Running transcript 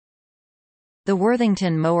The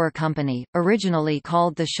Worthington Mower Company, originally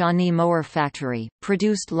called the Shawnee Mower Factory,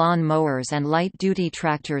 produced lawn mowers and light-duty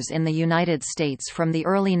tractors in the United States from the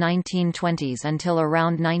early 1920s until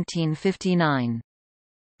around 1959.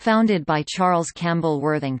 Founded by Charles Campbell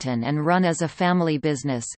Worthington and run as a family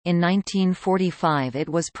business, in 1945 it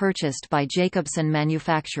was purchased by Jacobson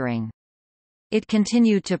Manufacturing. It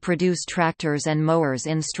continued to produce tractors and mowers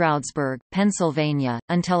in Stroudsburg, Pennsylvania,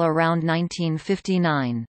 until around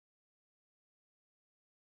 1959.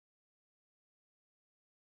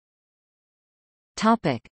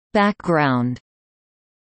 Background.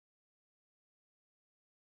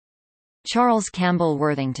 Charles Campbell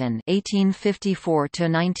Worthington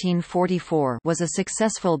 (1854–1944) was a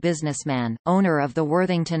successful businessman, owner of the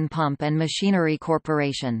Worthington Pump and Machinery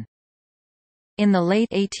Corporation. In the late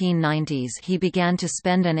 1890s he began to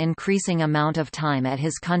spend an increasing amount of time at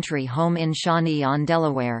his country home in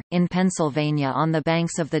Shawnee-on-Delaware, in Pennsylvania on the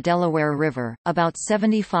banks of the Delaware River, about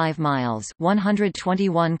 75 miles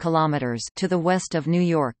 (121 kilometers) to the west of New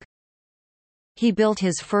York. He built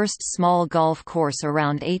his first small golf course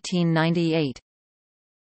around 1898.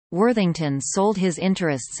 Worthington sold his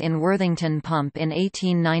interests in Worthington Pump in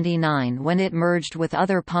 1899 when it merged with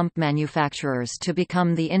other pump manufacturers to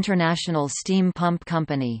become the International Steam Pump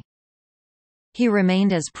Company. He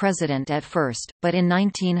remained as president at first, but in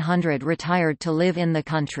 1900 retired to live in the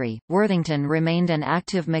country. Worthington remained an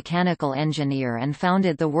active mechanical engineer and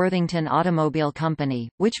founded the Worthington Automobile Company,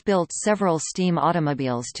 which built several steam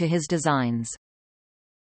automobiles to his designs.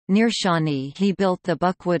 Near Shawnee he built the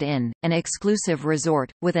Buckwood Inn, an exclusive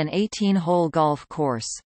resort, with an 18-hole golf course.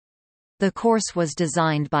 The course was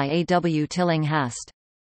designed by A. W. Tillinghast.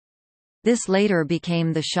 This later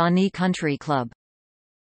became the Shawnee Country Club.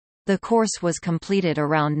 The course was completed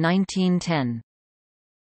around 1910.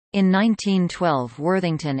 In 1912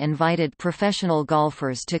 Worthington invited professional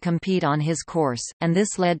golfers to compete on his course, and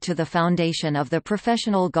this led to the foundation of the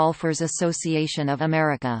Professional Golfers Association of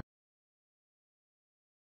America.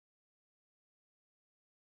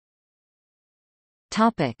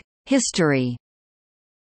 History.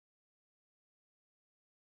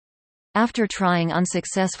 After trying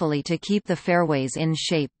unsuccessfully to keep the fairways in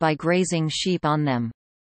shape by grazing sheep on them,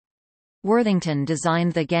 Worthington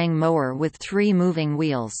designed the gang mower with 3 moving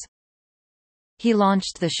wheels. He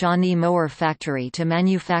launched the Shawnee Mower Factory to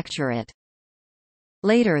manufacture it.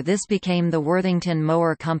 Later this became the Worthington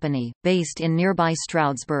Mower Company, based in nearby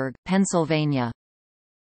Stroudsburg, Pennsylvania.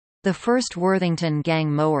 The first Worthington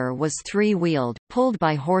gang mower was 3-wheeled, pulled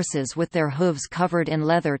by horses with their hooves covered in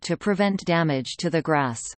leather to prevent damage to the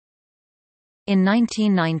grass. In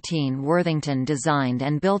 1919 Worthington designed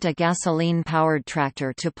and built a gasoline-powered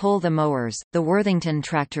tractor to pull the mowers. The Worthington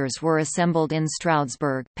tractors were assembled in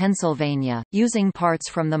Stroudsburg, Pennsylvania, using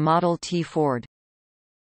parts from the Model T Ford.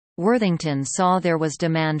 Worthington saw there was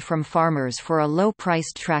demand from farmers for a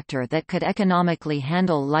low-priced tractor that could economically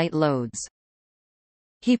handle light loads.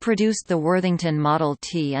 He produced the Worthington Model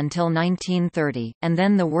T until 1930, and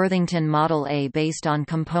then the Worthington Model A based on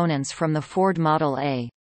components from the Ford Model A.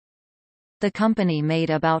 The company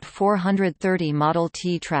made about 430 Model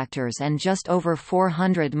T tractors and just over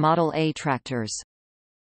 400 Model A tractors.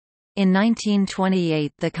 In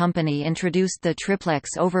 1928 the company introduced the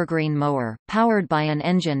triplex overgreen mower, powered by an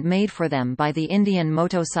engine made for them by the Indian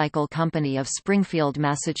Motorcycle Company of Springfield,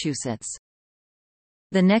 Massachusetts.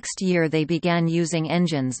 The next year they began using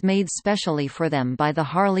engines made specially for them by the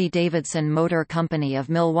Harley-Davidson Motor Company of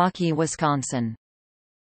Milwaukee, Wisconsin.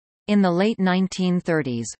 In the late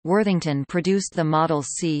 1930s, Worthington produced the Model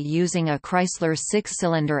C using a Chrysler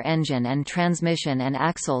 6-cylinder engine and transmission and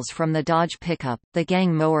axles from the Dodge pickup. The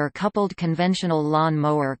gang mower coupled conventional lawn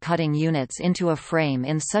mower cutting units into a frame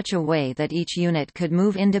in such a way that each unit could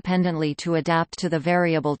move independently to adapt to the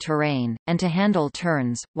variable terrain, and to handle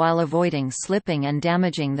turns, while avoiding slipping and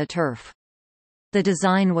damaging the turf. The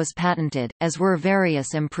design was patented, as were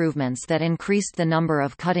various improvements that increased the number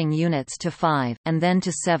of cutting units to 5, and then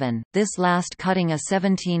to 7, this last cutting a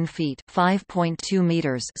 17 feet (5.2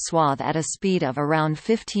 meters) swath at a speed of around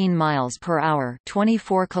 15 miles per hour,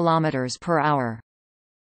 24 kilometers per hour.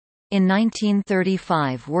 In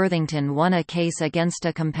 1935 Worthington won a case against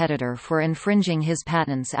a competitor for infringing his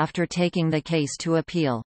patents after taking the case to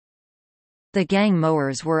appeal. The gang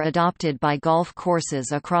mowers were adopted by golf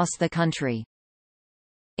courses across the country.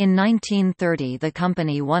 In 1930 the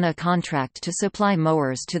company won a contract to supply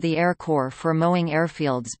mowers to the Air Corps for mowing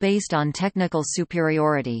airfields based on technical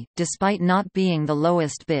superiority, despite not being the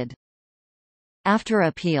lowest bid. After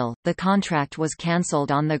appeal, the contract was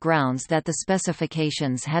cancelled on the grounds that the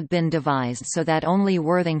specifications had been devised so that only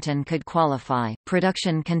Worthington could qualify.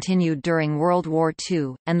 Production continued during World War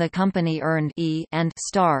II, and the company earned E and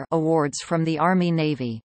Star awards from the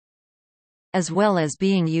Army-Navy. As well as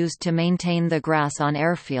being used to maintain the grass on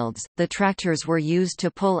airfields, the tractors were used to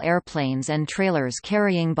pull airplanes and trailers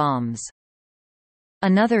carrying bombs.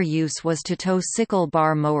 Another use was to tow sickle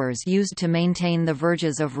bar mowers used to maintain the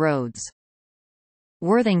verges of roads.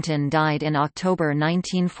 Worthington died in October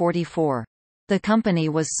 1944. The company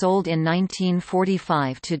was sold in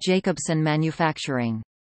 1945 to Jacobsen Manufacturing.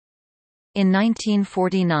 In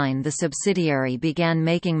 1949 the subsidiary began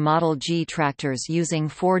making Model G tractors using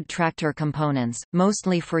Ford tractor components,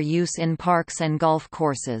 mostly for use in parks and golf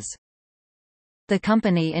courses. The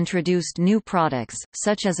company introduced new products,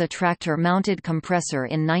 such as a tractor-mounted compressor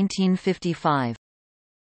in 1955.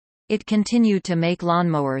 It continued to make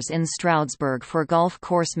lawnmowers in Stroudsburg for golf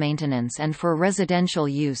course maintenance and for residential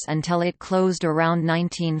use until it closed around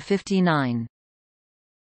 1959.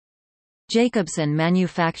 Jacobsen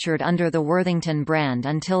manufactured under the Worthington brand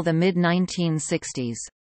until the mid-1960s.